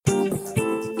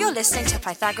You're listening to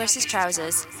Pythagoras'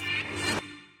 Trousers.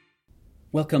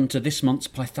 Welcome to this month's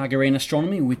Pythagorean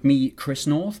Astronomy with me, Chris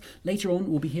North. Later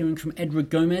on, we'll be hearing from Edward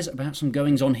Gomez about some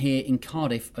goings-on here in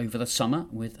Cardiff over the summer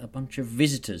with a bunch of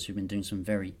visitors who've been doing some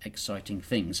very exciting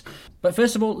things. But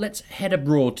first of all, let's head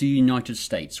abroad to the United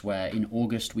States, where in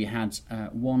August we had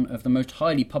one of the most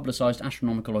highly publicised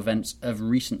astronomical events of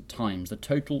recent times, the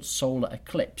total solar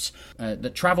eclipse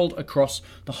that travelled across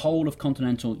the whole of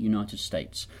continental United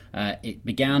States. It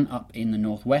began up in the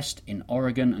northwest in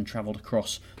Oregon and travelled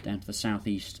across down to the southeast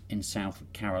in South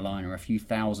Carolina, a few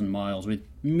thousand miles, with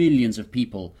millions of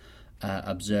people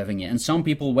observing it. And some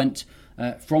people went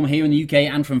from here in the UK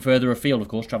and from further afield, of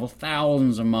course, travelled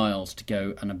thousands of miles to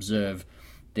go and observe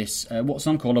this, what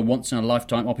some call a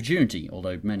once-in-a-lifetime opportunity,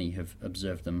 although many have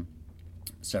observed them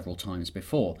several times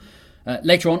before.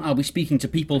 Later on, I'll be speaking to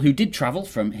people who did travel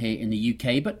from here in the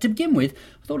UK, but to begin with,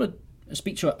 I thought I'd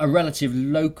speak to a relative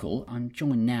local. I'm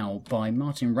joined now by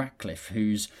Martin Ratcliffe,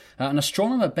 who's an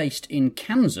astronomer based in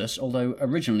Kansas, although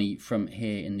originally from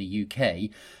here in the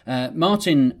UK.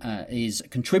 Martin is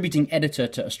contributing editor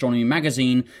to Astronomy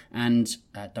Magazine and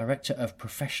director of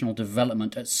professional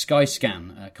development at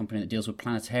Skyscan, a company that deals with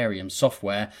planetarium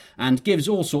software, and gives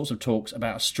all sorts of talks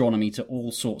about astronomy to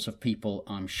all sorts of people,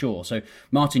 I'm sure. So,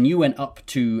 Martin, you went up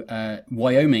to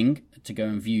Wyoming to go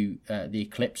and view the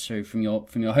eclipse. So from your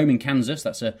home in Kansas,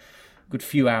 that's a good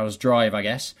few hours drive, I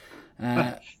guess.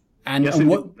 And yes,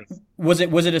 what was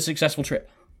it a successful trip?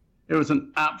 It was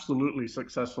an absolutely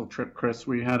successful trip, Chris.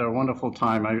 We had a wonderful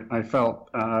time. I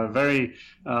felt very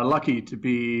lucky to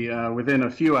be within a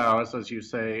few hours, as you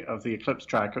say, of the eclipse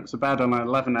track. It's about an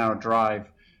 11-hour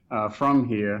drive from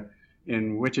here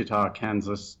in Wichita,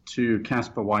 Kansas, to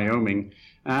Casper, Wyoming.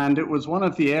 And it was one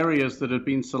of the areas that had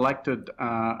been selected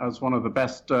as one of the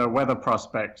best weather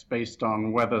prospects based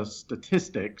on weather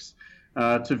statistics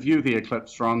to view the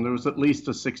eclipse from. There was at least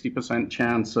a 60%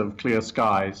 chance of clear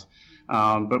skies.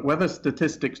 But weather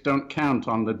statistics don't count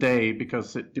on the day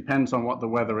because it depends on what the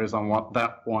weather is on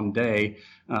that one day.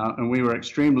 And we were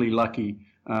extremely lucky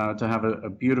to have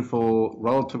a beautiful,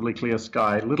 relatively clear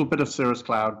sky, a little bit of cirrus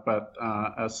cloud, but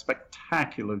a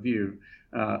spectacular view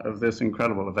of this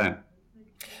incredible event.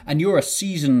 And you're a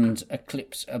seasoned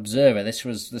eclipse observer. This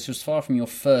was far from your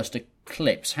first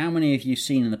eclipse. How many have you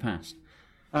seen in the past?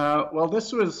 Well,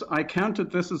 I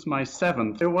counted this as my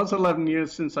 7th. It was 11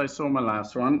 years since I saw my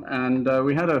last one, and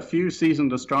we had a few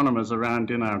seasoned astronomers around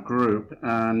in our group,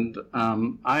 and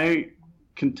I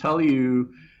can tell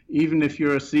you, even if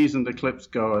you're a seasoned eclipse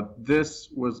goer, this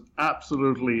was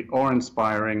absolutely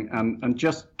awe-inspiring and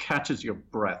just catches your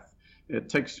breath. It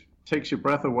takes your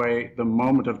breath away the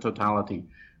moment of totality.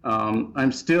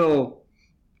 I'm still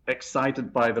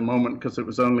excited by the moment because it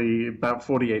was only about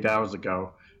 48 hours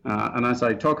ago. And as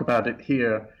I talk about it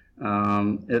here,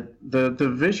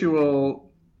 the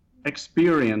visual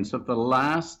experience of the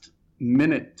last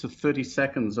minute to 30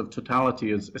 seconds of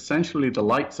totality is essentially the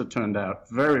lights are turned out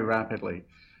very rapidly.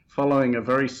 Following a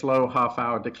very slow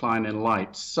half-hour decline in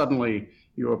light, suddenly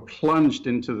you are plunged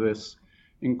into this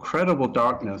incredible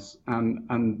darkness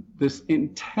and this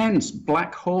intense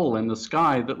black hole in the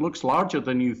sky that looks larger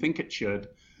than you think it should,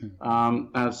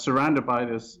 surrounded by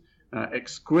this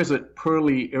exquisite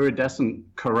pearly iridescent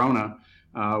corona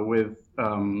with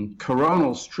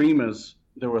coronal streamers.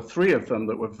 There were 3 of them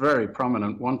that were very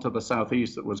prominent, one to the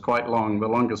southeast that was quite long, the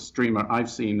longest streamer I've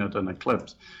seen at an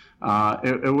eclipse.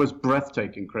 It was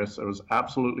breathtaking, Chris. It was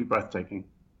absolutely breathtaking.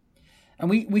 And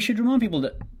we should remind people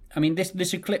that, I mean,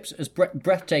 this eclipse, as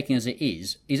breathtaking as it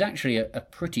is actually a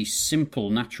pretty simple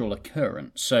natural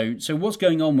occurrence. So what's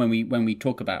going on when we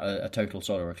talk about a total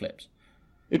solar eclipse?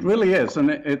 It really is, and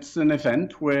it's an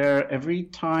event where every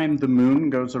time the moon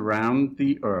goes around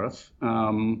the Earth,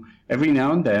 every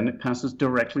now and then it passes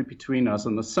directly between us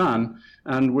and the sun,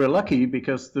 and we're lucky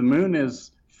because the moon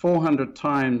is 400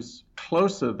 times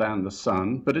closer than the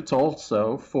sun, but it's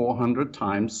also 400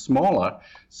 times smaller.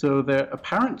 So their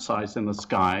apparent size in the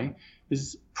sky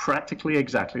is practically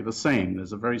exactly the same.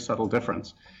 There's a very subtle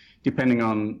difference depending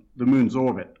on the moon's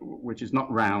orbit, which is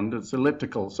not round, it's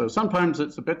elliptical. So sometimes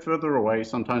it's a bit further away,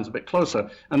 sometimes a bit closer.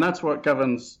 And that's what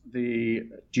governs the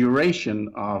duration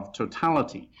of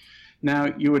totality.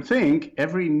 Now, you would think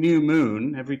every new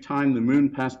moon, every time the moon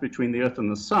passed between the Earth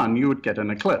and the sun, you would get an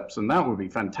eclipse, and that would be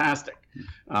fantastic.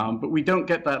 But we don't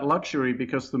get that luxury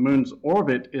because the moon's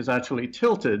orbit is actually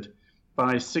tilted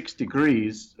by 6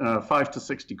 degrees, 5 to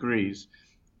 6 degrees,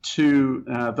 to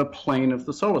the plane of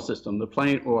the solar system, the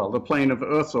plane of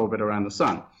Earth's orbit around the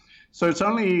sun. So it's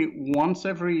only once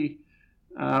every,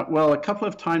 a couple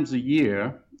of times a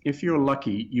year. If you're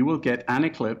lucky, you will get an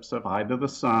eclipse of either the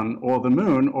sun or the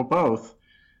moon or both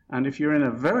And if you're in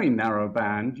a very narrow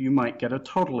band, you might get a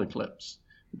total eclipse.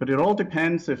 But it all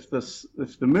depends if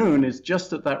the moon is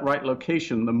just at that right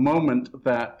location, the moment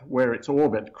that where its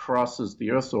orbit crosses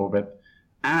the Earth's orbit,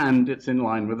 and it's in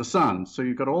line with the sun. So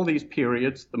you've got all these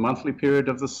periods, the monthly period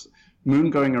of the moon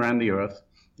going around the Earth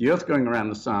going around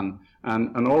the sun,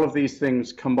 and all of these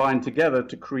things combine together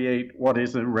to create what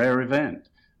is a rare event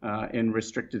in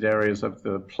restricted areas of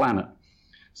the planet.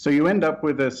 So you end up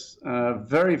with this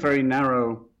very, very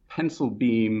narrow pencil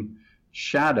beam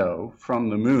shadow from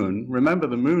the moon. Remember,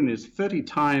 the moon is 30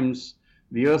 times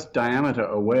the Earth's diameter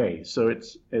away, so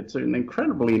it's an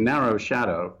incredibly narrow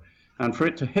shadow. And for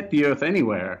it to hit the Earth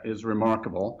anywhere is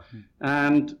remarkable.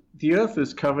 And the Earth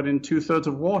is covered in 2/3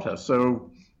 of water,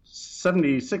 so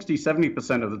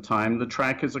 70% of the time the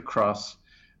track is across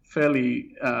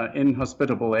fairly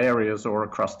inhospitable areas or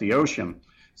across the ocean.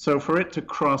 So for it to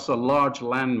cross a large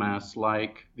landmass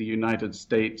like the United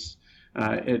States,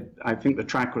 I think the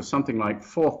track was something like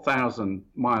 4,000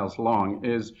 miles long,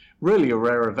 is really a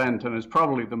rare event and is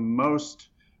probably the most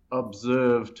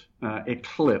observed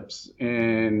eclipse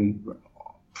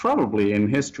probably in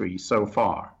history so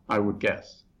far, I would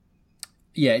guess.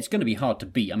 Yeah, it's going to be hard to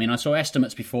beat. I mean, I saw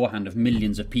estimates beforehand of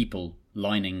millions of people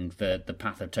lining the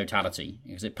path of totality,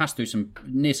 because it passed through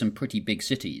near some pretty big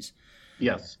cities.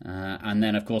 Yes. And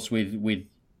then, of course, with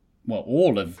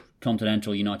all of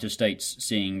continental United States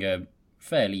seeing a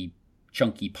fairly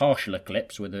chunky partial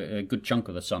eclipse with a good chunk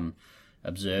of the sun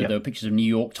observed. Yep. There were pictures of New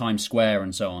York, Times Square,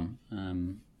 and so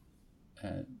on,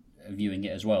 viewing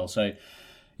it as well. So,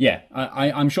 yeah,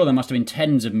 I'm sure there must have been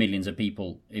tens of millions of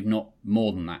people, if not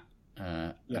more than that,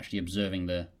 actually observing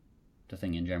the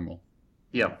thing in general.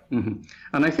 Yeah, mm-hmm.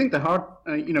 And I think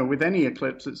with any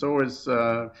eclipse, it's always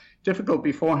difficult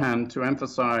beforehand to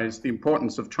emphasize the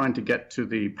importance of trying to get to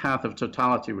the path of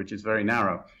totality, which is very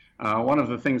narrow. One of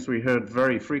the things we heard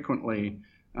very frequently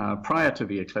prior to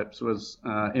the eclipse was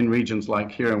in regions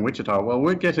like here in Wichita, well,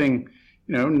 we're getting,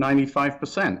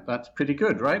 95%. That's pretty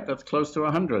good, right? That's close to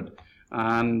 100.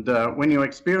 And when you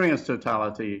experience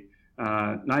totality,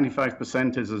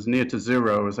 95% is as near to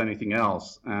zero as anything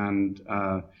else. And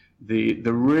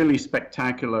the really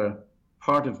spectacular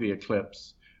part of the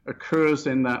eclipse occurs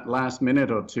in that last minute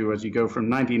or two as you go from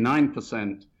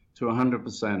 99% to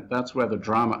 100%. That's where the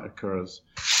drama occurs.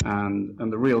 And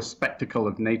the real spectacle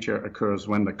of nature occurs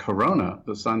when the corona,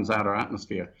 the sun's outer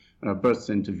atmosphere, bursts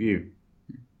into view.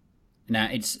 Now,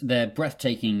 they're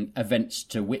breathtaking events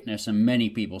to witness, and many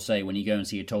people say when you go and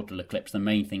see a total eclipse, the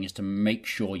main thing is to make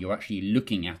sure you're actually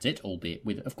looking at it, albeit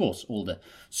with, of course, all the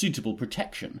suitable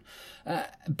protection.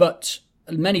 But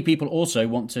many people also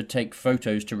want to take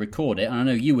photos to record it, and I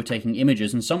know you were taking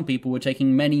images, and some people were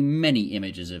taking many, many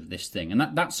images of this thing, and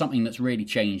that's something that's really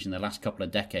changed in the last couple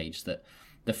of decades, that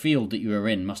the field that you were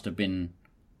in must have been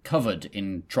covered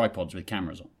in tripods with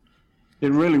cameras on.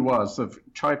 It really was, of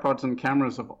tripods and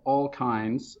cameras of all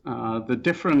kinds. The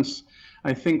difference,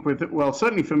 I think,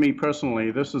 certainly for me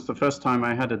personally, this was the first time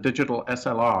I had a digital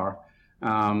SLR.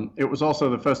 It was also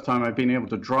the first time I've been able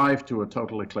to drive to a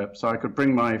total eclipse, so I could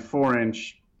bring my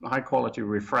 4-inch high-quality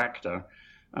refractor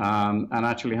and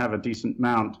actually have a decent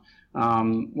mount.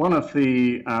 One of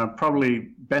the probably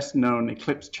best-known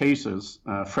eclipse chasers,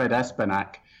 Fred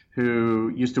Espenak,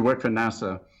 who used to work for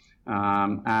NASA,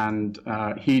 and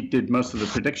he did most of the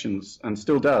predictions and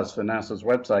still does for NASA's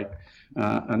website,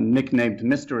 and nicknamed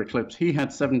Mr. Eclipse. He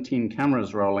had 17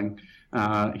 cameras rolling.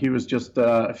 He was just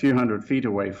a few hundred feet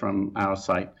away from our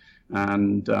site,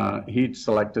 and he'd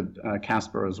selected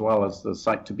Casper as well as the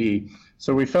site to be.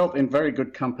 So we felt in very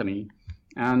good company.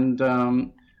 And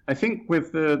I think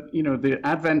with the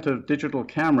advent of digital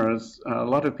cameras, a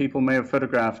lot of people may have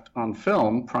photographed on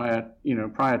film prior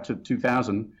to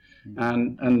 2000.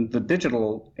 And the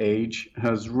digital age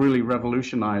has really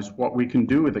revolutionized what we can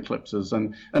do with eclipses,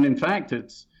 and in fact,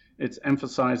 it's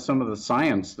emphasized some of the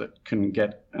science that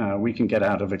we can get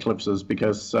out of eclipses,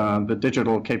 because the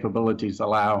digital capabilities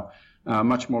allow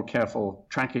much more careful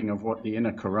tracking of what the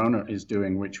inner corona is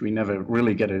doing, which we never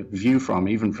really get a view from,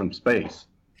 even from space.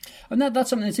 And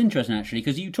that's something that's interesting, actually,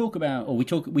 because we talk about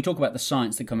the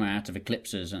science that come out of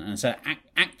eclipses, and so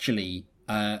actually.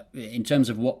 In terms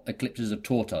of what eclipses have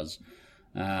taught us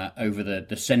over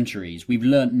the centuries, we've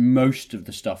learnt most of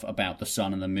the stuff about the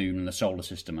sun and the moon and the solar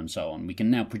system and so on. We can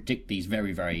now predict these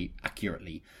very, very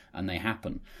accurately, and they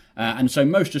happen. And so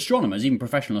most astronomers, even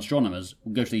professional astronomers,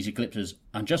 will go to these eclipses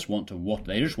and just want to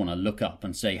look up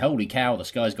and say, "Holy cow, the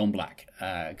sky's gone black,"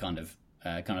 kind of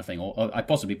thing. Or I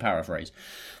possibly paraphrase,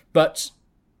 but.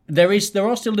 There are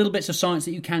still little bits of science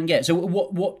that you can get. So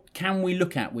what can we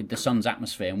look at with the sun's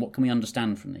atmosphere, and what can we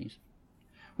understand from these?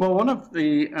 Well, one of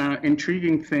the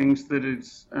intriguing things that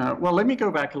is, well, let me go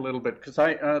back a little bit because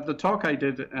the talk I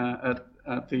did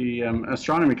at the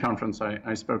astronomy conference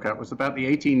I spoke at was about the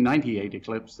 1898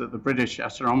 eclipse that the British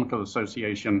Astronomical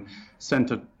Association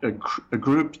sent a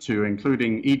group to,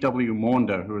 including E.W.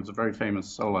 Maunder, who was a very famous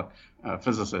solar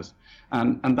physicist.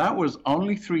 And that was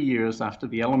only 3 years after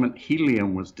the element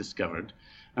helium was discovered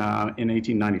in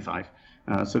 1895.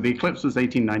 So the eclipse was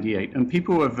 1898, and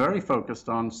people were very focused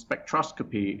on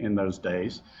spectroscopy in those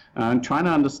days and trying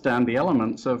to understand the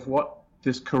elements of what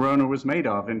this corona was made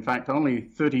of. In fact, only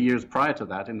 30 years prior to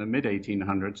that, in the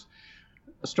mid-1800s,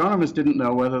 astronomers didn't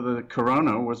know whether the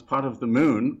corona was part of the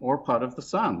moon or part of the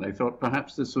sun. They thought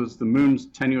perhaps this was the moon's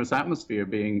tenuous atmosphere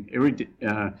being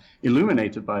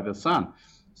illuminated by the sun.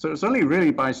 So it's only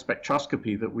really by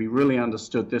spectroscopy that we really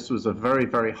understood this was a very,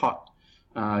 very hot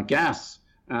gas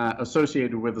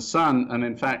associated with the sun, and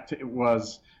in fact it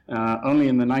was only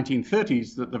in the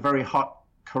 1930s that the very hot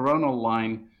coronal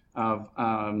line of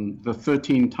the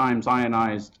 13 times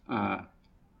ionized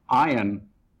iron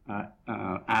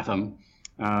atom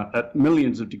at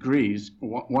millions of degrees,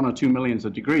 1 or 2 millions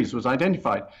of degrees, was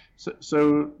identified.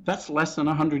 So that's less than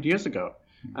 100 years ago.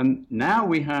 And now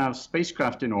we have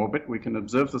spacecraft in orbit. We can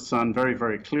observe the sun very,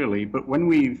 very clearly, but when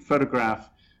we photograph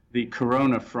the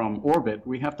corona from orbit,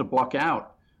 we have to block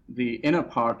out the inner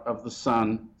part of the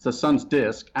sun's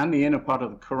disk, and the inner part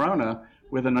of the corona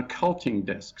with an occulting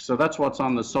disk. So that's what's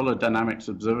on the Solar Dynamics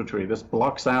Observatory. This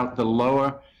blocks out the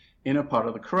lower inner part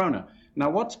of the corona. Now,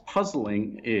 what's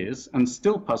puzzling is, and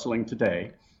still puzzling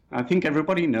today, I think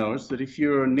everybody knows that if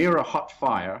you're near a hot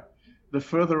fire, the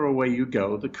further away you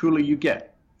go, the cooler you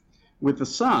get. With the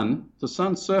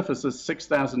sun's surface is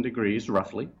 6,000 degrees,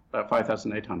 roughly, about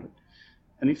 5,800.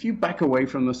 And if you back away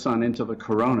from the sun into the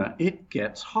corona, it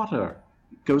gets hotter.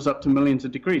 It goes up to millions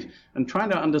of degrees. And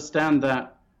trying to understand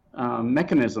that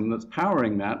mechanism that's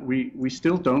powering that, we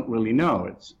still don't really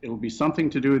know. It'll be something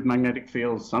to do with magnetic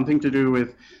fields, something to do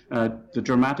with the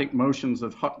dramatic motions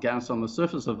of hot gas on the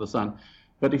surface of the sun.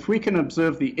 But if we can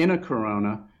observe the inner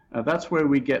corona, that's where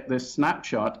we get this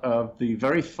snapshot of the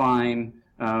very fine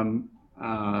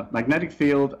magnetic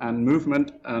field and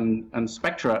movement and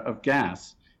spectra of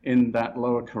gas in that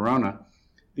lower corona.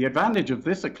 The advantage of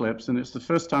this eclipse, and it's the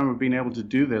first time we've been able to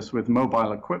do this with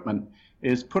mobile equipment,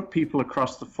 is put people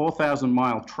across the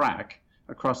 4,000-mile track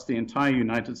across the entire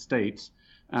United States,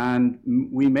 and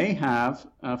we may have,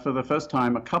 for the first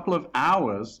time, a couple of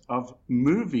hours of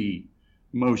movie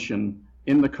motion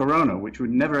in the corona, which we've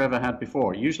never ever had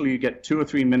before. Usually you get 2 or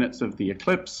 3 minutes of the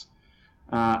eclipse,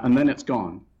 and then it's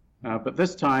gone. But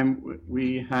this time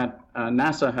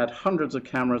NASA had hundreds of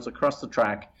cameras across the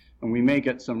track, and we may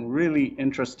get some really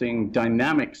interesting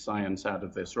dynamic science out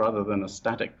of this rather than a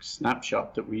static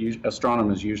snapshot that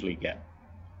astronomers usually get.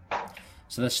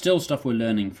 So there's still stuff we're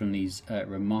learning from these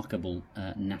remarkable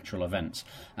natural events.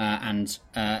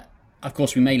 Of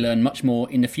course, we may learn much more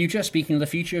in the future. Speaking of the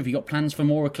future, have you got plans for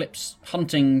more eclipse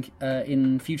hunting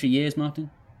in future years,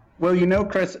 Martin? Well, you know,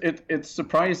 Chris, it's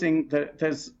surprising that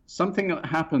there's something that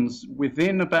happens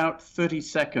within about 30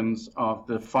 seconds of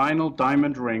the final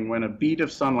diamond ring when a bead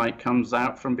of sunlight comes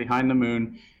out from behind the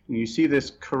moon, and you see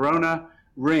this corona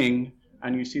ring,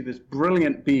 and you see this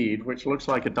brilliant bead, which looks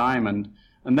like a diamond,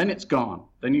 and then it's gone.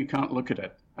 Then you can't look at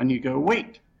it. And you go,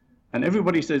 wait. And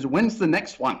everybody says, when's the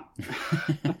next one?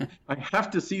 I have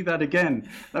to see that again.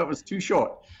 That was too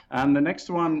short. And the next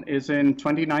one is in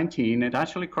 2019. It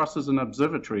actually crosses an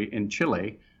observatory in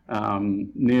Chile,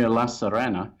 near La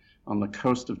Serena, on the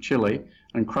coast of Chile,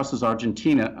 and crosses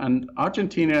Argentina. And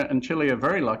Argentina and Chile are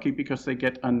very lucky because they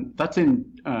get, that's in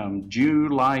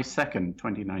July 2nd,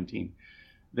 2019.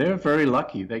 They're very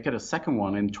lucky. They get a second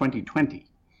one in 2020.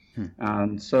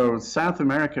 And so South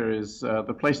America is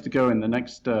the place to go in the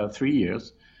next 3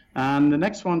 years. And the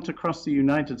next one to cross the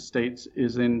United States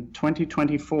is in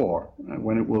 2024,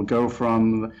 when it will go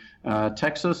from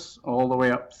Texas all the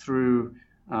way up through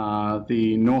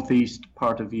the northeast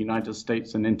part of the United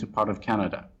States and into part of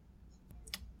Canada.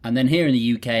 And then here in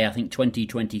the UK, I think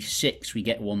 2026, we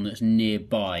get one that's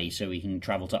nearby, so we can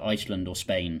travel to Iceland or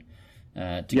Spain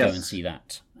to go and see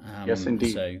that. Yes,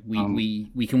 indeed. So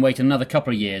we can wait another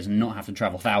couple of years and not have to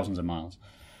travel thousands of miles.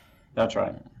 That's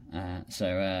right.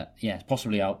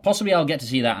 Possibly I'll get to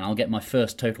see that, and I'll get my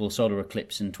first total solar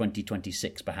eclipse in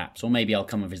 2026, perhaps, or maybe I'll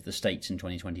come and visit the States in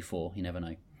 2024. You never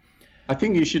know. I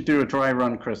think you should do a dry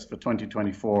run, Chris, for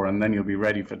 2024, and then you'll be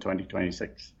ready for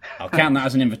 2026. I'll count that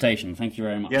as an invitation. Thank you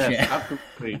very much. Yes, yeah.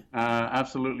 absolutely.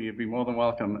 Absolutely. You'd be more than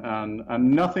welcome.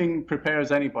 And nothing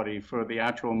prepares anybody for the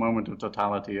actual moment of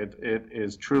totality. It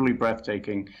is truly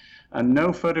breathtaking. And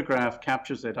no photograph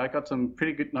captures it. I got some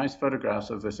pretty good, nice photographs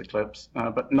of this eclipse,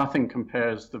 but nothing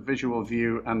compares the visual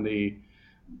view and the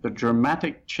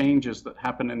dramatic changes that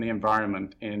happen in the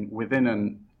environment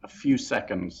within a few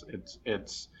seconds.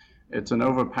 It's an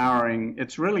overpowering,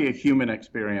 it's really a human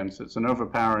experience. It's an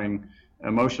overpowering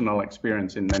emotional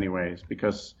experience in many ways,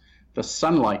 because the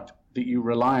sunlight that you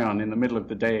rely on in the middle of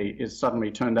the day is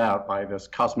suddenly turned out by this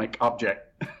cosmic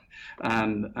object.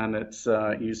 and it's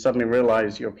you suddenly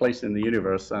realize your place in the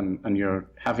universe, and you're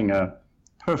having a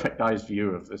perfect eyes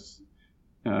view of this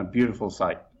beautiful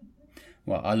sight.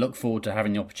 Well, I look forward to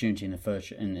having the opportunity in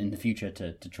the future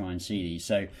to try and see these.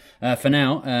 So for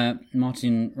now,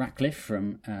 Martin Ratcliffe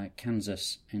from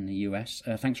Kansas in the US,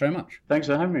 thanks very much. Thanks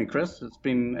for having me, Chris. It's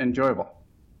been enjoyable.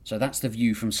 So that's the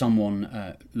view from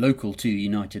someone local to the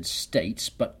United States,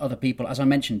 but other people, as I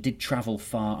mentioned, did travel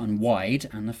far and wide,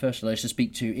 and the first of those to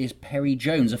speak to is Perry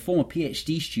Jones, a former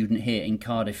PhD student here in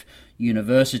Cardiff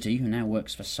University, who now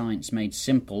works for Science Made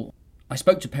Simple. I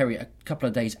spoke to Perry a couple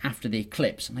of days after the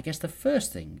eclipse, and I guess the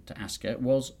first thing to ask her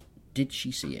was, did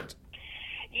she see it?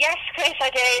 Yes, Chris, I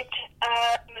did.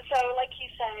 So, like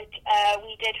you said,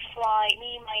 we did fly.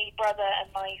 Me, my brother, and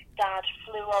my dad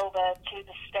flew over to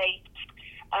the States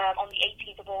on the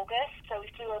 18th of August. So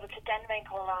we flew over to Denver in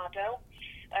Colorado,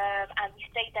 and we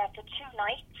stayed there for 2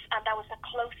 nights, and that was the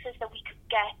closest that we could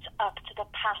get up to the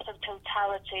path of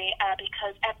totality,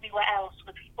 because everywhere else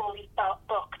was fully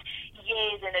booked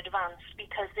years in advance,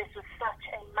 because this was such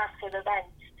a massive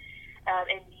event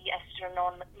in the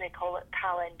astronomical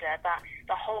calendar that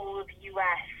the whole of the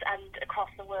US and across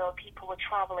the world people were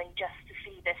traveling just to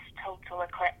see this total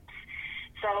eclipse.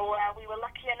 So we were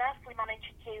lucky enough, we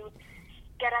managed to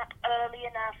get up early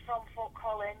enough from Fort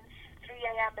Collins, 3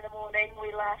 a.m. in the morning.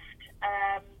 We left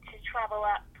to travel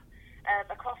up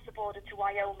across the border to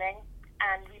Wyoming,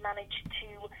 and we managed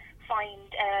to find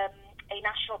a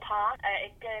national park.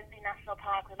 In Guernsey National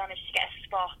Park, we managed to get a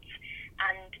spot,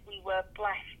 and we were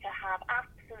blessed to have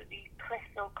absolutely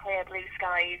crystal clear blue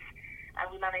skies,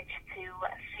 and we managed to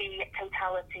see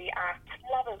totality at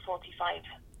 11:45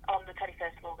 on the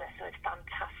 21st of August, so it's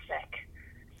fantastic.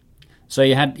 So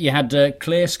you had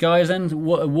clear skies then,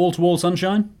 wall-to-wall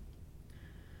sunshine?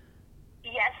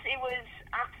 Yes, it was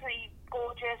absolutely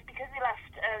gorgeous. Because we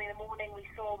left early in the morning, we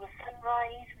saw the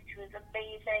sunrise, which was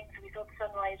amazing. So we saw the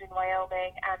sunrise in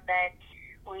Wyoming, and then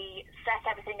we set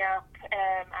everything up,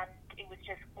 and it was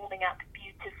just warming up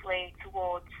beautifully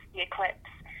towards the eclipse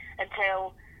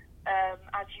until,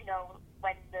 as you know,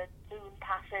 when the moon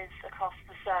passes across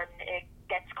the sun, it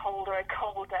gets colder and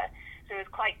colder. So it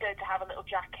was quite good to have a little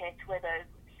jacket with us.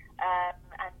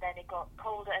 And then it got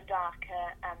colder and darker,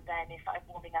 and then it started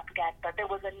warming up again. But there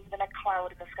wasn't even a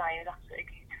cloud in the sky. It was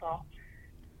absolutely beautiful.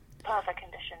 Perfect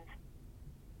conditions.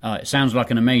 It sounds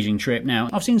like an amazing trip. Now,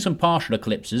 I've seen some partial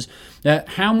eclipses.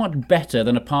 How much better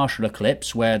than a partial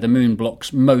eclipse, where the moon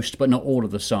blocks most but not all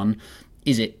of the sun,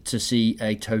 is it to see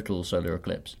a total solar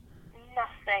eclipse?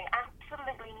 Nothing,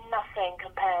 absolutely nothing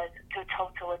compared to a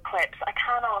total eclipse. I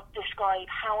cannot describe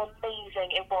how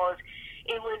amazing it was.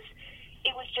 It was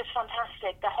just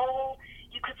fantastic.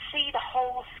 You could see the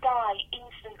whole sky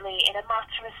instantly in a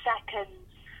matter of seconds,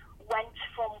 went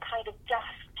from kind of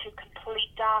dusk to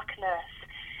complete darkness.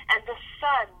 And the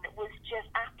sun was just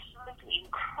absolutely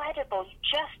incredible. You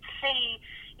just see,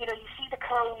 you see the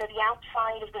corona, the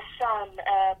outside of the sun,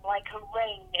 like a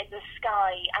ring in the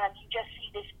sky, and you just see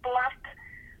this black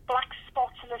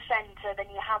spot in the center,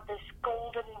 then you have this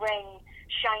golden ring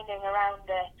shining around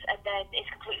it, and then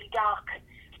it's completely dark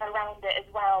around it as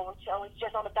well, so it's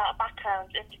just on a dark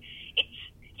background. And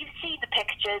you see the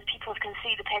pictures, people can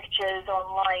see the pictures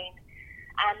online,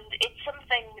 and it's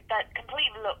something that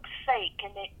completely looks fake,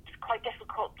 and it's quite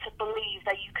difficult to believe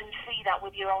that you can see that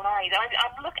with your own eyes.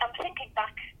 I'm thinking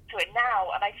back to it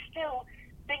now, and I still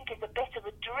think it's a bit of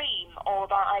a dream, or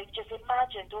that I've just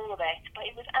imagined all of it, but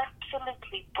it was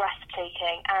absolutely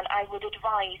breathtaking, and I would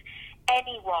advise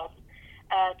anyone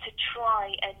to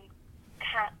try and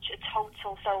catch a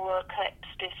total solar eclipse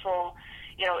before,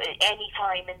 any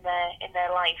time in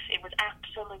their life. It was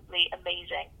absolutely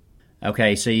amazing.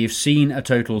 Okay, so you've seen a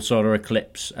total solar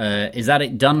eclipse. Is that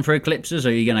it done for eclipses, or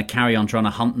are you going to carry on trying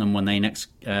to hunt them when they next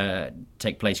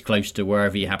take place close to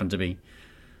wherever you happen to be?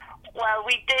 Well,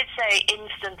 we did say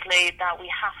instantly that we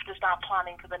have to start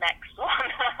planning for the next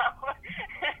one.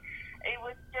 It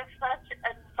was just such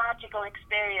a magical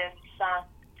experience that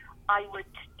I would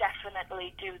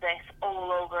definitely do this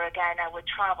all over again. I would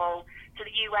travel to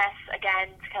the US again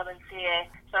to come and see it.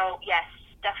 So yes,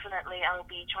 definitely I'll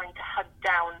be trying to hunt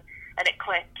down an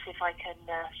eclipse if I can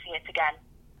see it again.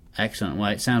 Excellent.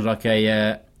 Well, it sounds like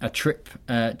a trip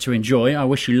to enjoy. I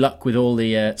wish you luck with all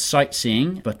the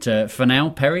sightseeing. But for now,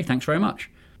 Perry, thanks very much.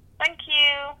 Thank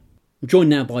you. I'm joined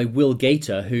now by Will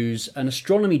Gator, who's an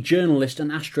astronomy journalist and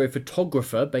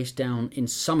astrophotographer based down in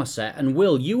Somerset. And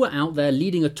Will, you were out there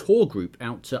leading a tour group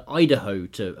out to Idaho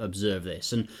to observe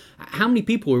this. And how many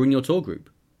people were in your tour group?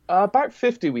 About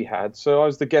 50 we had. So I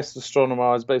was the guest astronomer.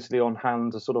 I was basically on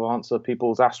hand to sort of answer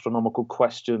people's astronomical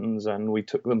questions, and we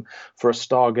took them for a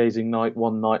stargazing night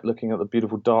one night, looking at the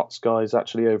beautiful dark skies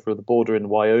actually over the border in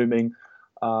Wyoming.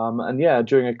 And yeah,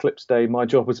 during Eclipse Day, my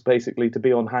job was basically to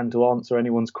be on hand to answer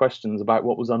anyone's questions about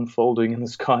what was unfolding in the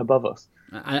sky above us.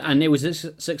 And it was a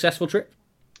successful trip?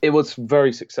 It was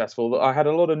very successful. I had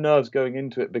a lot of nerves going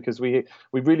into it because we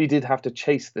really did have to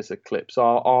chase this eclipse.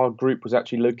 Our group was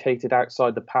actually located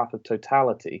outside the path of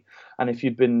totality. And if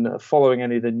you'd been following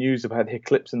any of the news about the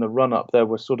eclipse in the run-up, there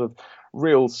were sort of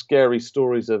real scary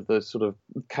stories of the sort of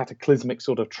cataclysmic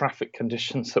sort of traffic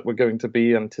conditions that were going to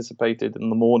be anticipated in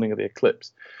the morning of the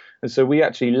eclipse. And so we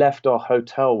actually left our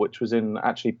hotel, which was in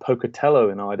actually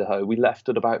Pocatello in Idaho. We left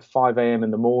at about 5 a.m.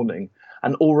 in the morning.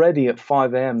 And already at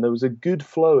 5 a.m., there was a good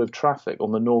flow of traffic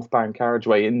on the northbound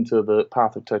carriageway into the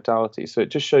path of totality. So it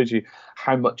just shows you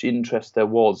how much interest there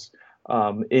was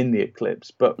in the eclipse.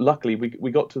 But luckily,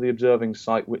 we got to the observing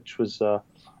site, which was a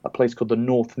place called the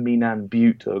North Menan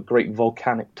Butte, a great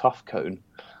volcanic tuff cone.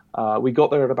 We got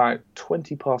there at about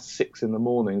 20 past 6 in the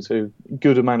morning, so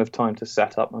good amount of time to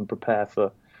set up and prepare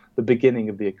for the beginning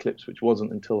of the eclipse, which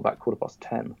wasn't until about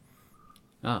 10:15.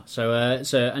 So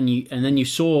then you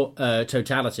saw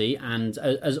totality, and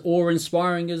as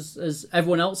awe-inspiring as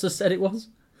everyone else has said it was.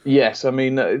 Yes, I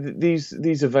mean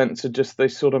these events are just, they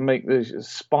sort of make the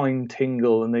spine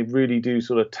tingle, and they really do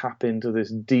sort of tap into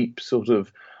this deep sort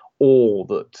of awe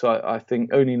that I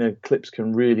think only an eclipse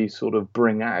can really sort of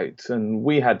bring out. And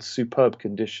we had superb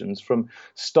conditions from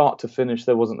start to finish.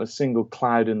 There wasn't a single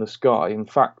cloud in the sky. In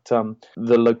fact, the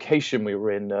location we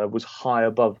were in was high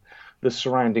above the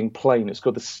surrounding plain. It's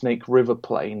called the Snake River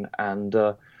Plain, and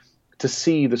to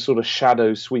see the sort of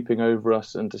shadows sweeping over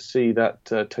us and to see that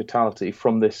totality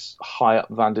from this high up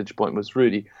vantage point was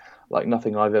really like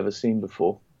nothing I've ever seen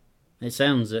before. It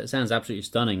sounds absolutely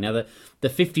stunning. Now, the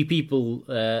 50 people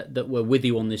that were with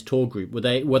you on this tour group, were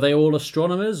they all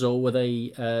astronomers, or were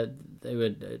they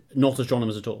were not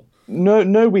astronomers at all?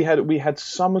 No, we had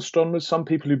some astronomers, some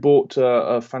people who bought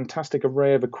a fantastic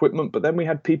array of equipment, but then we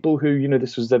had people who,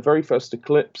 this was their very first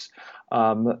eclipse.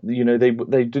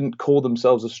 They didn't call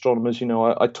themselves astronomers.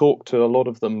 I talked to a lot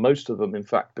of them, most of them, in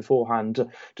fact, beforehand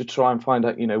to try and find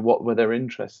out, what were their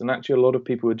interests. And actually, a lot of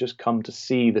people had just come to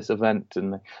see this event,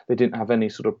 and they didn't have any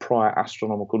sort of prior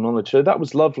astronomical knowledge. So that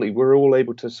was lovely. We were all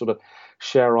able to sort of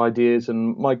share ideas,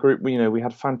 and my group, we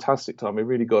had a fantastic time. We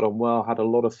really got on well, had a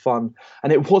lot of fun,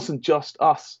 and it wasn't just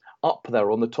us up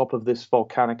there on the top of this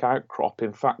volcanic outcrop.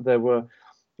 In fact, there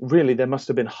must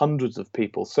have been hundreds of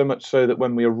people, so much so that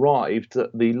when we arrived,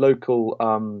 the local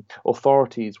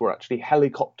authorities were actually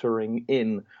helicoptering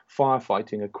in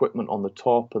firefighting equipment on the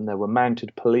top, and there were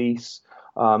mounted police.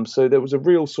 So there was a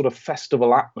real sort of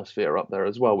festival atmosphere up there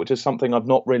as well, which is something I've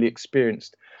not really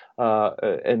experienced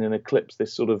in an eclipse.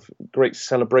 This sort of great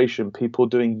celebration, people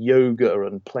doing yoga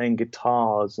and playing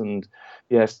guitars and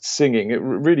singing. It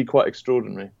really quite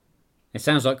extraordinary. It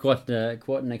sounds like quite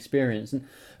an experience. And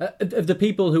of the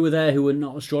people who were there who were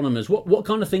not astronomers, what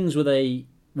kind of things were they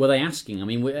asking? I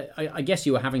mean, I guess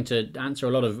you were having to answer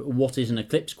a lot of what is an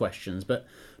eclipse questions, but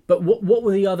what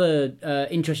were the other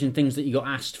interesting things that you got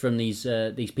asked from these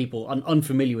people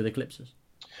unfamiliar with eclipses?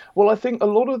 Well, I think a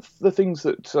lot of the things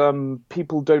that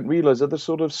people don't realize are the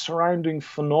sort of surrounding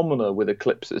phenomena with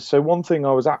eclipses. So one thing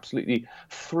I was absolutely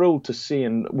thrilled to see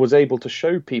and was able to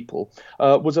show people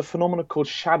was a phenomenon called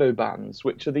shadow bands,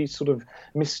 which are these sort of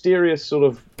mysterious sort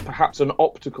of perhaps an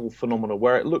optical phenomena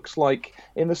where it looks like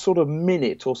in the sort of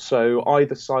minute or so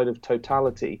either side of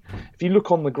totality, if you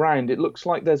look on the ground, it looks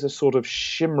like there's a sort of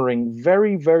shimmering,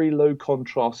 very, very low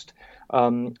contrast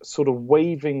sort of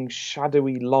waving,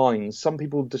 shadowy lines. Some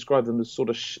people describe them as sort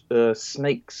of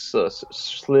snakes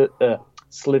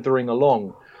slithering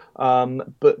along.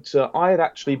 But I had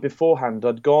actually beforehand,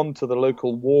 I'd gone to the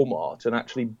local Walmart and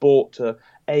actually bought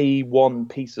A1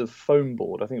 piece of foam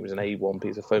board. I think it was an A1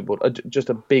 piece of foam board, just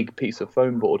a big piece of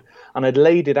foam board. And I'd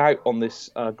laid it out on this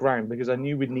ground because I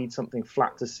knew we'd need something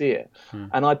flat to see it.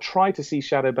 And I tried to see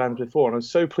shadow bands before, and I was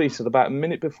so pleased that about a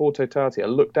minute before totality, I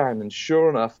looked down, and sure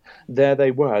enough, there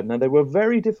they were. Now, they were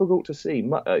very difficult to see,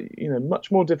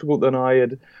 much more difficult than I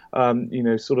had,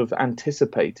 sort of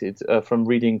anticipated from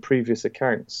reading previous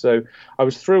accounts. So I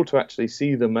was thrilled to actually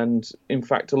see them. And in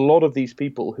fact, a lot of these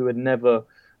people who had never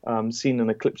seen an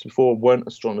eclipse before, weren't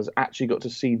astronomers, actually got to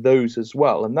see those as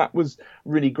well. And that was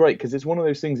really great because it's one of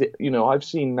those things that, I've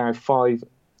seen now 5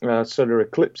 solar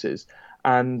eclipses,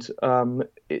 and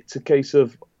it's a case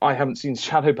of I haven't seen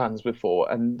shadow bands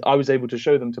before, and I was able to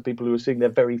show them to people who were seeing their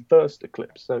very first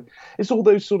eclipse. So it's all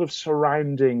those sort of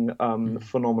surrounding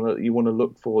phenomena that you want to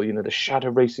look for, the shadow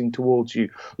racing towards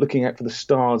you, looking out for the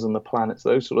stars and the planets,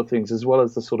 those sort of things, as well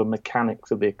as the sort of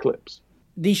mechanics of the eclipse.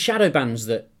 These shadow bands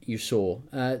that you saw,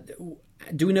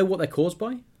 do we know what they're caused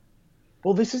by?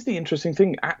 Well, this is the interesting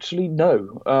thing. Actually,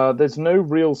 no. There's no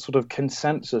real sort of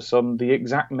consensus on the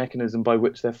exact mechanism by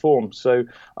which they're formed. So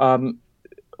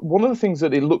one of the things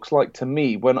that it looks like to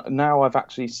me, when now I've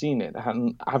actually seen it,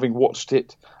 and having watched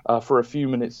it for a few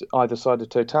minutes either side of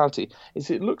totality, is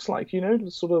it looks like,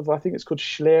 sort of, I think it's called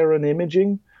Schlieren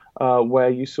imaging, where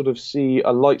you sort of see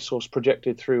a light source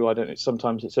projected through, I don't know,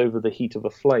 sometimes it's over the heat of a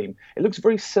flame. It looks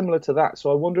very similar to that. So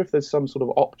I wonder if there's some sort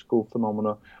of optical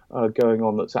phenomena going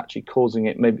on that's actually causing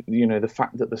it. Maybe, the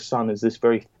fact that the sun is this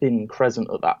very thin crescent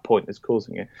at that point is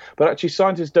causing it. But actually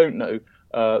scientists don't know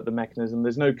the mechanism.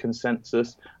 There's no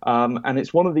consensus. And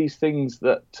it's one of these things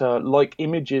that, like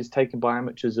images taken by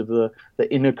amateurs of the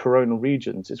inner coronal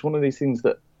regions, it's one of these things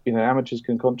that, amateurs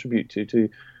can contribute to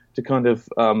kind of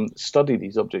study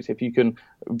these objects. If you can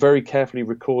very carefully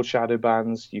record shadow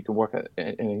bands, you can work at,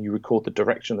 and you record the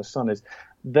direction the sun is,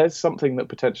 there's something that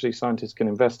potentially scientists can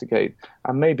investigate.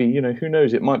 And maybe, who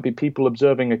knows, it might be people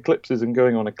observing eclipses and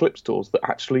going on eclipse tours that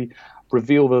actually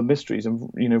reveal the mysteries and,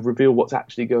 reveal what's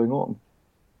actually going on.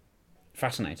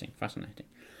 Fascinating.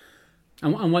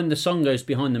 And when the sun goes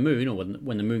behind the moon, or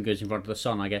when the moon goes in front of the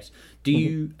sun, I guess, do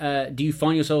you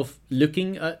find yourself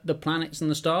looking at the planets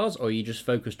and the stars, or are you just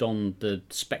focused on the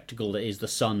spectacle that is the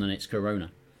sun and its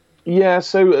corona? Yeah,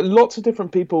 so lots of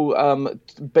different people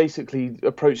basically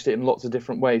approached it in lots of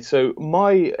different ways. So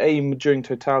my aim during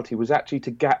totality was actually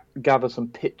to gather some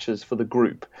pictures for the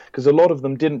group, because a lot of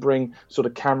them didn't bring sort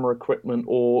of camera equipment,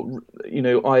 or,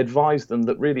 I advised them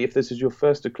that really if this is your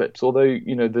first eclipse, although,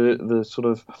 the sort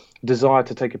of desire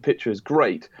to take a picture is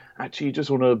great, actually you just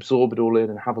want to absorb it all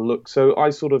in and have a look. So I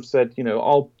sort of said,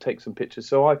 I'll take some pictures.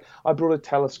 So I brought a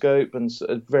telescope and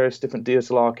various different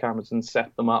DSLR cameras and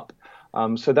set them up.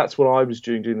 So that's what I was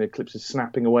doing during the eclipses,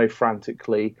 snapping away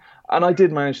frantically. And I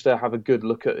did manage to have a good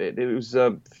look at it. It was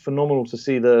phenomenal to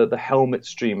see the helmet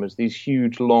streamers, these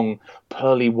huge, long,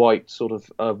 pearly white sort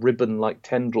of ribbon-like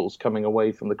tendrils coming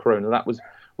away from the corona. That was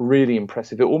really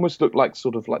impressive. It almost looked like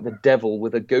sort of like the devil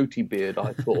with a goatee beard,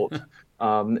 I thought,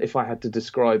 if I had to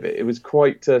describe it. It was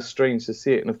quite strange to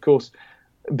see it. And of course,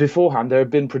 beforehand, there had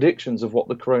been predictions of what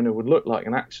the corona would look like,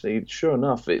 and actually, sure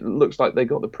enough, it looks like they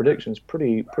got the predictions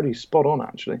pretty spot on,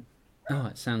 actually. Oh,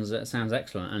 it sounds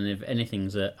excellent. And if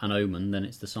anything's an omen, then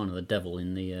it's the sign of the devil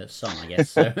in the sun, I guess.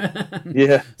 So,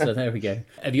 yeah. So there we go.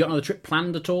 Have you got another trip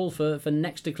planned at all for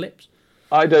next eclipse?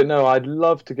 I don't know. I'd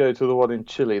love to go to the one in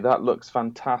Chile. That looks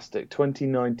fantastic.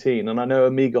 2019. And I know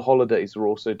Amiga Holidays are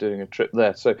also doing a trip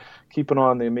there. So keep an eye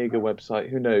on the Amiga website.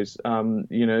 Who knows?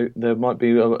 There might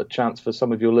be a chance for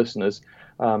some of your listeners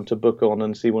to book on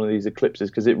and see one of these eclipses,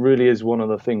 because it really is one of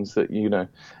the things that,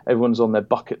 everyone's on their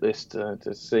bucket list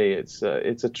to see. It's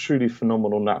a truly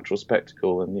phenomenal natural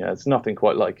spectacle. And yeah, it's nothing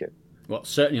quite like it. Well,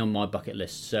 certainly on my bucket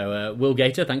list. So Will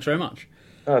Gator, thanks very much.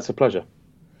 It's a pleasure.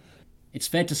 It's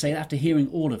fair to say that after hearing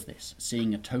all of this,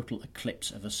 seeing a total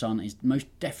eclipse of the sun is most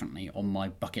definitely on my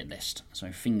bucket list.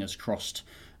 So fingers crossed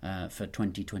for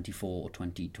 2024 or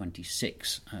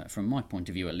 2026, from my point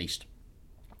of view at least.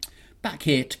 Back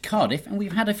here to Cardiff, and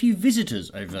we've had a few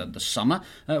visitors over the summer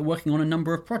working on a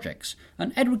number of projects.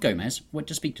 And Edward Gomez went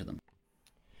to speak to them.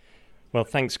 Well,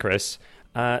 thanks, Chris.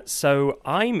 So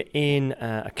I'm in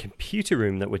a computer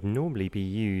room that would normally be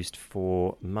used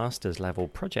for master's level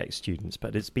project students,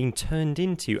 but it's been turned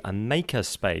into a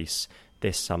makerspace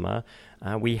this summer.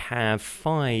 We have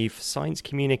 5 science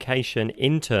communication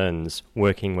interns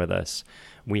working with us.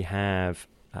 We have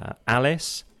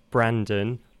Alice,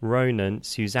 Brandon, Ronan,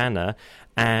 Susanna,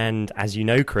 and as you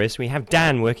know, Chris, we have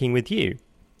Dan working with you.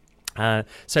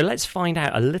 So let's find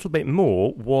out a little bit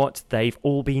more what they've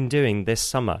all been doing this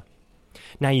summer.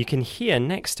 Now, you can hear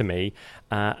next to me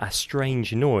a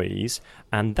strange noise,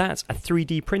 and that's a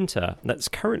 3D printer that's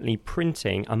currently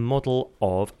printing a model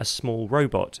of a small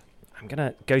robot. I'm going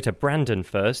to go to Brandon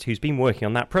first, who's been working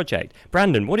on that project.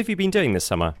 Brandon, what have you been doing this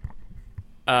summer?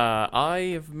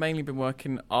 I have mainly been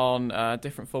working on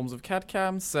different forms of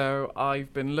CAD/CAM, so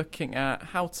I've been looking at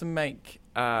how to make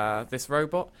this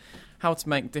robot, how to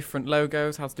make different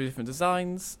logos, how to do different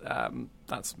designs.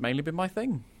 That's mainly been my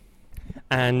thing.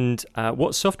 And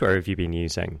what software have you been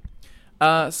using?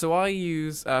 So I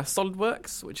use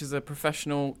SolidWorks, which is a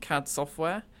professional CAD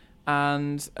software,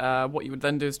 and what you would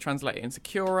then do is translate it into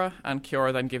Cura, and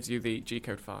Cura then gives you the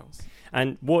G-code files.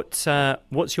 And what's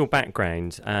your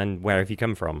background, and where have you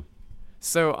come from?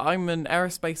 So I'm an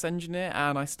aerospace engineer,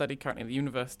 and I study currently at the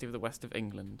University of the West of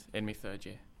England in my third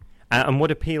year. And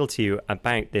what appealed to you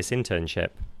about this internship?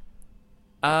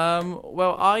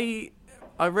 Well, I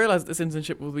realised this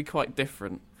internship will be quite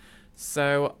different.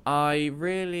 So I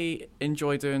really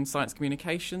enjoy doing science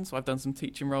communication, so I've done some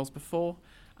teaching roles before,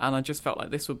 and I just felt like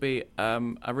this would be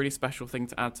a really special thing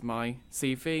to add to my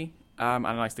CV, and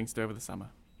a nice thing to do over the summer.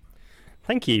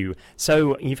 Thank you.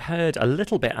 So you've heard a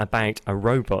little bit about a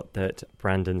robot that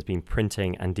Brandon's been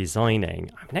printing and designing.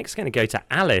 I'm next going to go to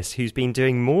Alice, who's been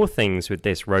doing more things with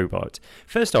this robot.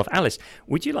 First off, Alice,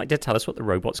 would you like to tell us what the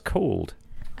robot's called?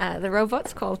 The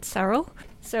robot's called Cyril.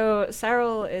 So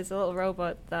Cyril is a little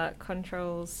robot that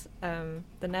controls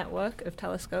the network of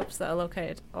telescopes that are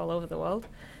located all over the world.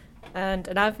 And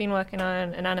I've been working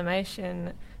on an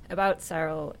animation about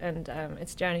Cyril and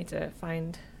its journey to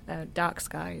find dark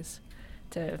skies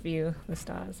to view the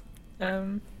stars.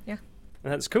 Yeah.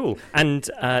 That's cool. And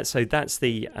so that's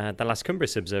the Las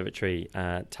Cumbres Observatory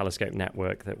telescope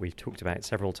network that we've talked about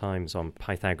several times on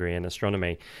Pythagorean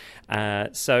astronomy.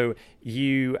 So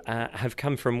you have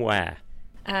come from where?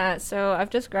 So I've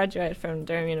just graduated from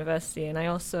Durham University, and I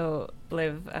also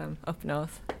live up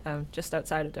north, just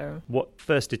outside of Durham. What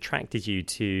first attracted you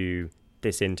to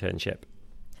this internship?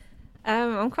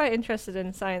 I'm quite interested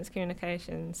in science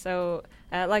communication. So,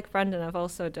 like Brandon, I've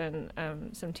also done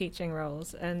some teaching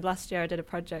roles. And last year I did a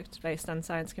project based on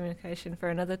science communication for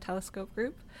another telescope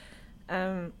group,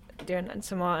 doing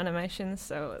some more animations.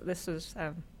 So this was,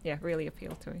 really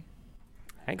appealed to me.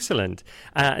 Excellent.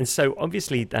 And so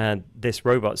obviously this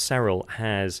robot, Cyril,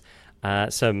 has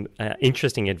some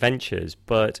interesting adventures,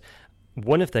 but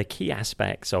one of the key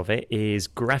aspects of it is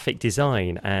graphic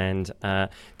design and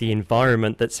the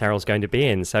environment that Cyril's going to be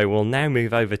in. So we'll now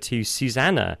move over to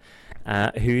Susanna,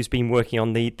 who's been working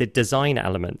on the design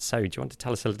elements. So do you want to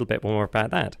tell us a little bit more about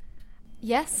that?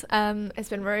 Yes, it's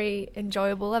been very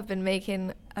enjoyable. I've been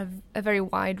making a very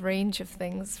wide range of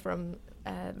things, from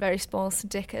very small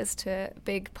stickers to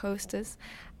big posters,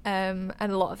 and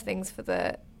a lot of things for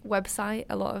the website,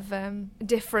 a lot of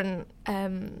different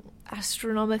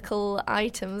astronomical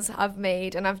items I've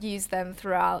made, and I've used them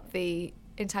throughout the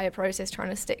entire process, trying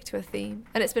to stick to a theme.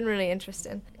 And it's been really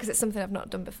interesting because it's something I've not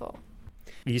done before.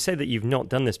 You say that you've not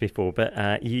done this before,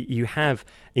 but you have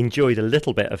enjoyed a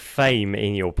little bit of fame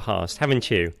in your past, haven't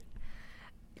you?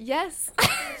 Yes,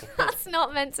 that's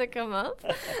not meant to come up.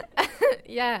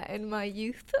 Yeah, in my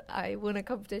youth, I won a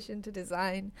competition to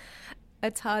design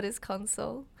a TARDIS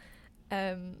console,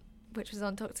 which was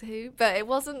on Doctor Who, but it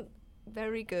wasn't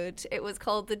very good. It was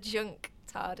called the Junk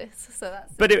TARDIS, so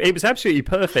that's. But it was absolutely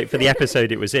perfect for the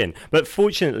episode it was in. But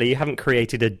fortunately, you haven't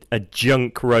created a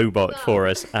junk robot for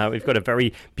us. We've got a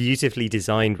very beautifully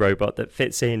designed robot that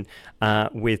fits in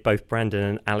with both Brandon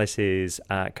and Alice's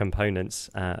components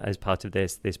as part of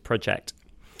this project.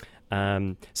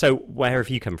 So where have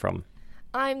you come from?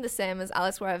 I'm the same as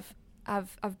Alice, where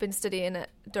I've been studying at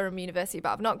Durham University, but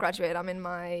I've not graduated. I'm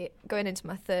going into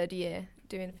my third year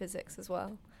doing physics as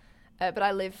well. But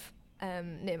I live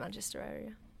near Manchester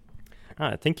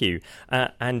area. Thank you.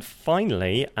 And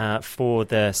finally, for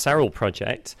the Cyril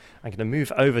project, I'm going to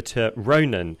move over to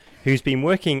Ronan, who's been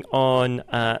working on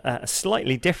a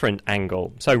slightly different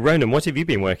angle. So, Ronan, what have you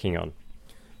been working on?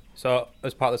 So,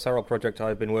 as part of the Cyril project,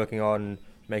 I've been working on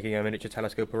making a miniature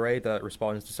telescope array that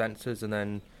responds to sensors, and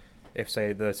then if,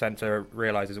 say, the sensor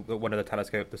realizes that one of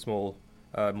the small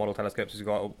model telescopes has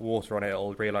got water on it,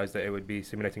 it'll realize that it would be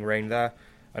simulating rain there,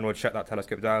 and would shut that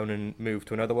telescope down and move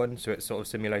to another one. So it's sort of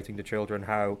simulating to children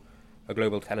how a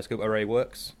global telescope array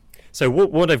works. So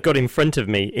what I've got in front of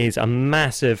me is a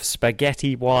massive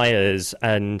spaghetti wires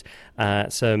and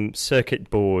some circuit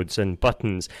boards and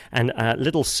buttons and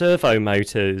little servo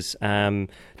motors,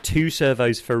 2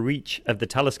 servos for each of the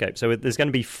telescopes. So there's going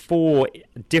to be 4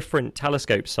 different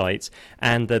telescope sites,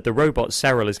 and the robot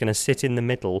Cyril is going to sit in the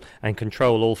middle and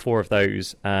control all 4 of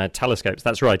those telescopes.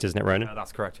 That's right, isn't it, Ronan?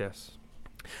 That's correct, yes.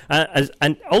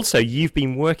 And also, you've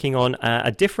been working on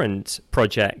a different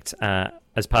project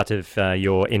as part of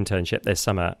your internship this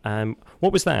summer.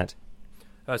 What was that?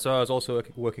 So I was also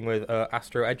working with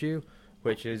AstroEdu,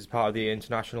 which is part of the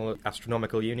International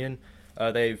Astronomical Union.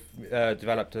 They've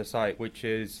developed a site which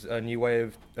is a new way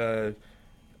of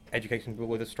educating people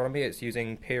with astronomy. It's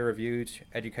using peer-reviewed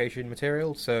education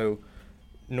material. So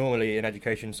normally in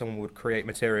education, someone would create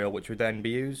material which would then be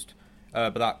used,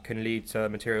 but that can lead to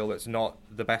material that's not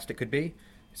the best it could be.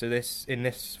 So in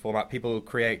this format, people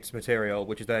create material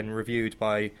which is then reviewed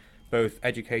by both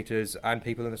educators and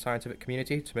people in the scientific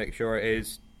community to make sure it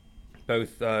is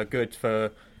both good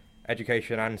for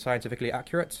education and scientifically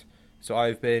accurate. So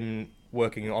I've been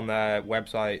working on their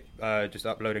website, just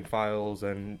uploading files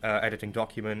and editing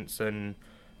documents and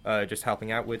just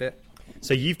helping out with it.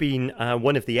 So you've been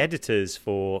one of the editors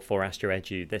for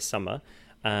AstroEdu this summer.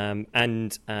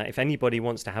 And if anybody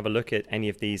wants to have a look at any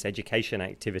of these education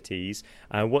activities,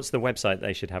 what's the website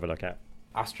they should have a look at?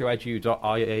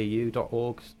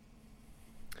 astroedu.iau.org.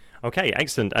 Okay,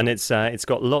 excellent. And it's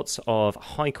got lots of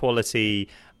high quality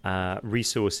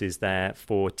resources there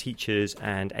for teachers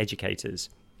and educators.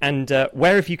 And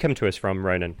where have you come to us from,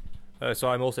 Ronan? So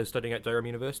I'm also studying at Durham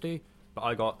University, but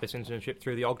I got this internship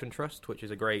through the Ogden Trust, which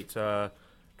is a great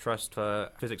trust for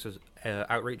physics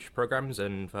outreach programs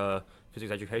and for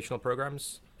physics educational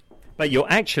programs. But you're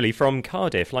actually from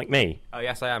Cardiff, like me.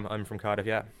 Yes, I am. I'm from Cardiff,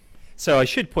 yeah. So I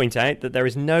should point out that there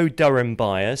is no Durham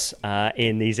bias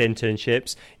in these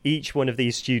internships. Each one of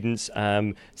these students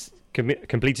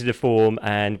completed a form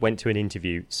and went to an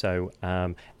interview. So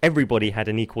everybody had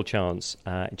an equal chance.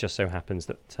 It just so happens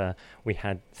that we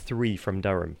had 3 from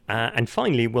Durham. And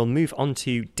finally, we'll move on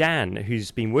to Dan,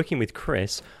 who's been working with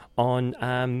Chris on,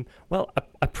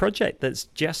 a project that's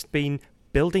just been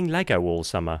building Lego all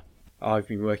summer. I've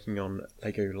been working on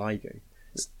Lego LIGO.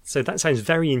 So that sounds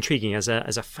very intriguing as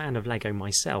a fan of Lego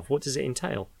myself. What does it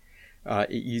entail?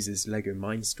 It uses Lego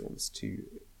Mindstorms to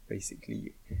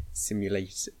basically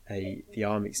simulate the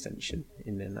arm extension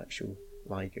in an actual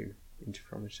LIGO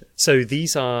interferometer. So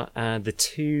these are the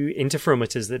 2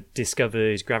 interferometers that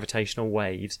discovered gravitational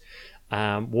waves.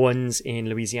 One's in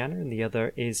Louisiana and the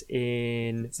other is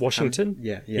in Washington.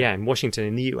 Yeah, in Washington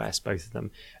in the US, both of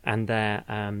them. And they're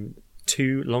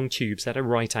 2 long tubes at a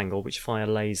right angle which fire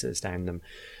lasers down them.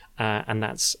 And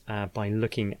that's by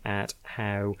looking at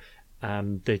how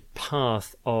the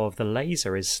path of the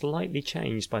laser is slightly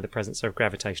changed by the presence of a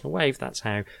gravitational wave. That's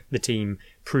how the team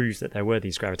proves that there were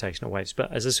these gravitational waves.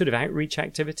 But as a sort of outreach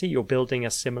activity, you're building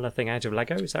a similar thing out of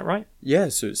Lego, is that right? Yeah,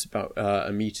 so it's about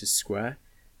a metre square.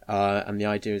 And the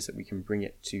idea is that we can bring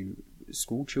it to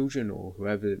school children or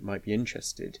whoever might be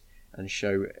interested and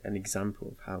show an example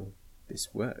of how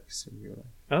this works in real life.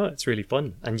 Oh, it's really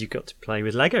fun. And you got to play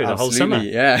with Lego the whole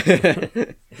Absolutely,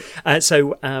 summer. Yeah.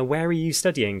 So where are you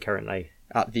studying currently?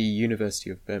 At the University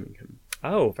of Birmingham.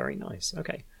 Oh, very nice.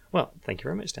 Okay. Well, thank you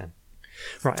very much, Dan.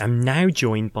 Right, I'm now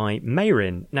joined by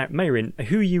Mayrin. Now, Mayrin,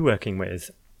 who are you working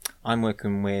with? I'm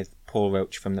working with Paul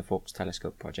Roach from the Fawkes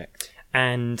Telescope Project.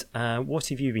 And what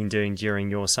have you been doing during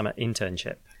your summer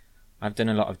internship? I've done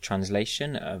a lot of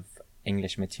translation of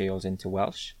English materials into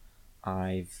Welsh.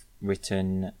 I've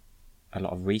written a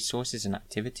lot of resources and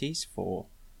activities for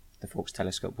the Fawkes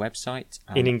Telescope website.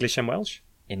 In English and Welsh?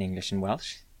 In English and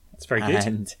Welsh. That's very good.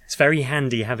 And it's very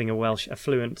handy having a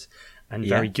fluent and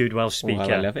very good Welsh speaker.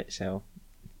 Well, I love it, so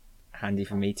handy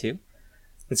for me too.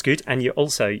 That's good. And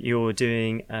you're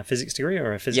doing a physics degree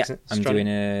or a physics? Yeah, I'm doing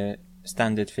a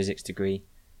standard physics degree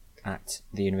at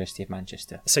the University of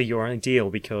Manchester. So you're ideal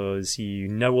because you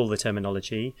know all the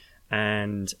terminology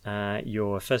and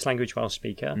you're a first language Welsh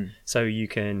speaker, so you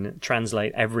can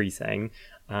translate everything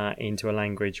into a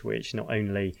language which not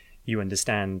only you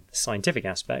understand the scientific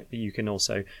aspect, but you can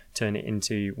also turn it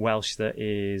into Welsh that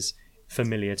is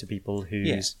familiar to people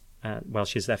whose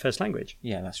Welsh is their first language.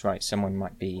 Yeah, that's right. Someone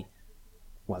might be,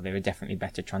 well, they were definitely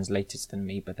better translators than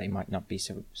me, but they might not be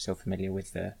so familiar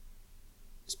with the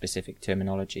specific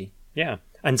terminology. Yeah.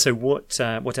 And so what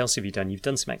else have you done? You've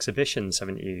done some exhibitions,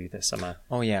 haven't you, this summer?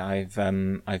 Oh yeah,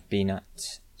 I've been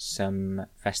at some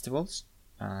festivals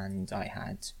and I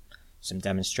had some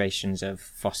demonstrations of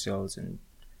fossils and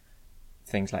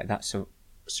things like that, so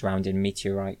surrounding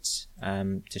meteorites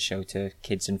to show to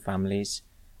kids and families,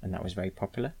 and that was very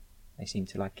popular. They seemed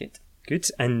to like it. Good.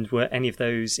 And were any of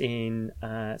those in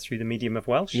through the medium of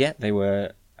Welsh? Yeah, they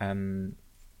were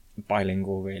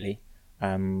bilingual really.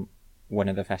 One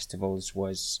of the festivals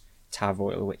was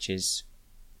Tafwyl, which is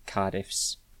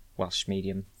Cardiff's Welsh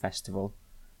medium festival.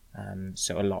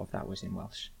 So a lot of that was in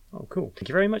Welsh. Oh, cool. Thank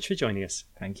you very much for joining us.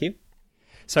 Thank you.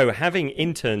 So having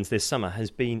interns this summer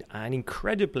has been an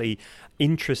incredibly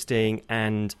interesting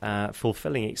and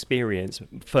fulfilling experience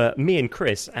for me and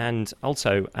Chris, and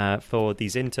also for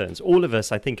these interns. All of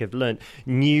us, I think, have learnt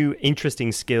new,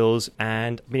 interesting skills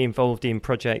and been involved in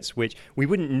projects which we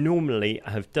wouldn't normally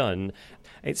have done.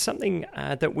 It's something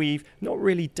that we've not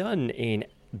really done in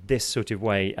this sort of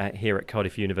way here at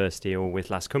Cardiff University or with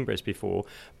Las Cumbres before,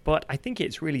 but I think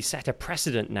it's really set a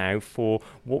precedent now for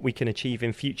what we can achieve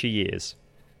in future years.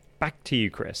 Back to you,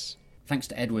 Chris. Thanks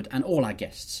to Edward and all our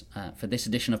guests for this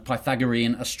edition of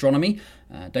Pythagorean Astronomy.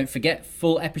 Don't forget,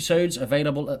 full episodes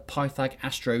available at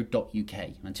pythagastro.uk.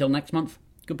 Until next month,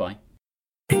 goodbye.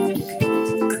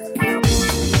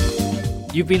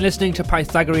 You've been listening to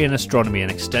Pythagorean Astronomy, an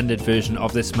extended version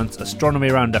of this month's Astronomy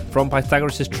Roundup from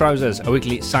Pythagoras' Trousers, a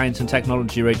weekly science and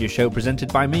technology radio show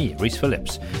presented by me, Rhys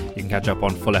Phillips. You can catch up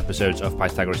on full episodes of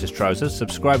Pythagoras' Trousers,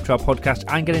 subscribe to our podcast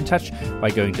and get in touch by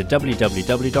going to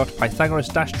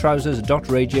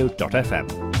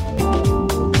www.pythagoras-trousers.radio.fm.